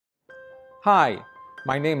Hi,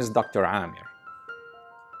 my name is Dr. Amir.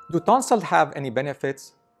 Do tonsils have any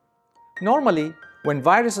benefits? Normally, when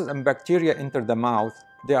viruses and bacteria enter the mouth,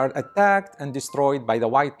 they are attacked and destroyed by the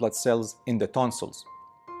white blood cells in the tonsils.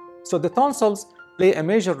 So the tonsils play a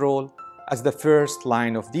major role as the first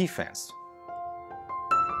line of defense.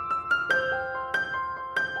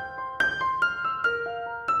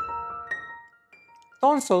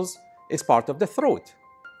 Tonsils is part of the throat.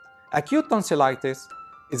 Acute tonsillitis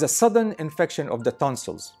is a sudden infection of the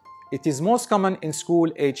tonsils. It is most common in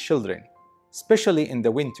school-age children, especially in the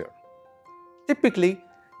winter. Typically,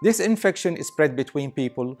 this infection is spread between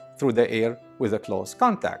people through the air with a close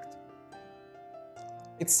contact.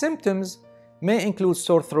 Its symptoms may include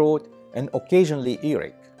sore throat and occasionally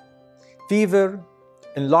earache, fever,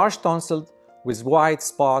 enlarged tonsils with white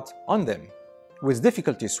spots on them, with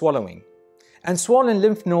difficulty swallowing, and swollen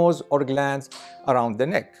lymph nodes or glands around the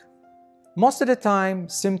neck. Most of the time,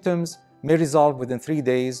 symptoms may resolve within 3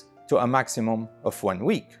 days to a maximum of 1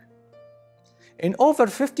 week. In over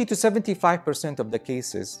 50 to 75% of the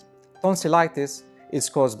cases, tonsillitis is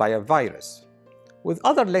caused by a virus, with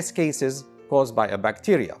other less cases caused by a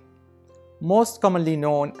bacteria, most commonly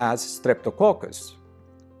known as streptococcus,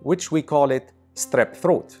 which we call it strep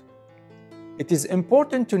throat. It is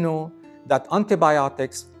important to know that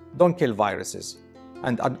antibiotics don't kill viruses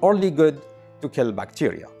and are only good to kill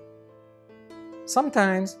bacteria.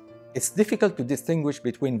 Sometimes it's difficult to distinguish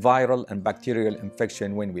between viral and bacterial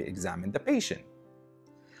infection when we examine the patient.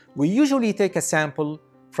 We usually take a sample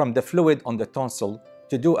from the fluid on the tonsil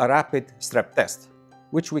to do a rapid strep test,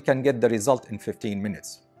 which we can get the result in 15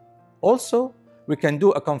 minutes. Also, we can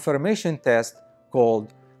do a confirmation test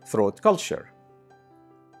called throat culture.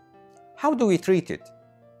 How do we treat it?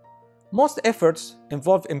 Most efforts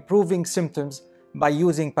involve improving symptoms by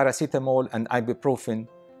using paracetamol and ibuprofen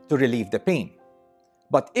to relieve the pain.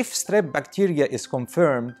 But if strep bacteria is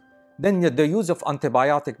confirmed, then the use of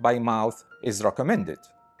antibiotic by mouth is recommended.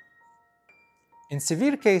 In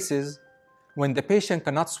severe cases, when the patient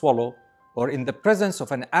cannot swallow or in the presence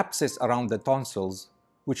of an abscess around the tonsils,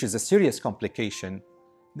 which is a serious complication,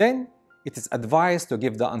 then it is advised to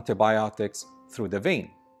give the antibiotics through the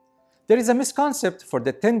vein. There is a misconception for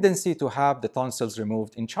the tendency to have the tonsils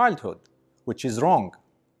removed in childhood, which is wrong.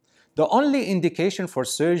 The only indication for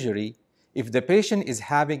surgery if the patient is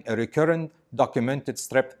having a recurrent documented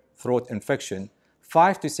strep throat infection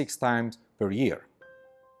 5 to 6 times per year.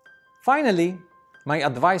 Finally, my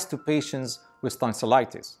advice to patients with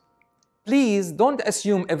tonsillitis. Please don't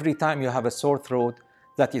assume every time you have a sore throat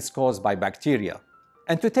that it's caused by bacteria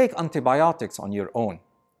and to take antibiotics on your own.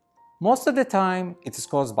 Most of the time, it is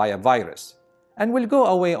caused by a virus and will go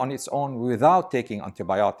away on its own without taking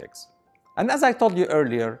antibiotics. And as I told you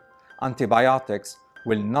earlier, antibiotics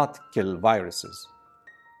will not kill viruses.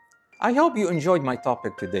 I hope you enjoyed my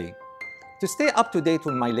topic today. To stay up to date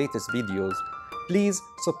with my latest videos, please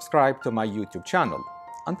subscribe to my YouTube channel.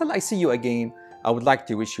 Until I see you again, I would like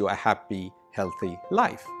to wish you a happy, healthy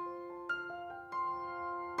life.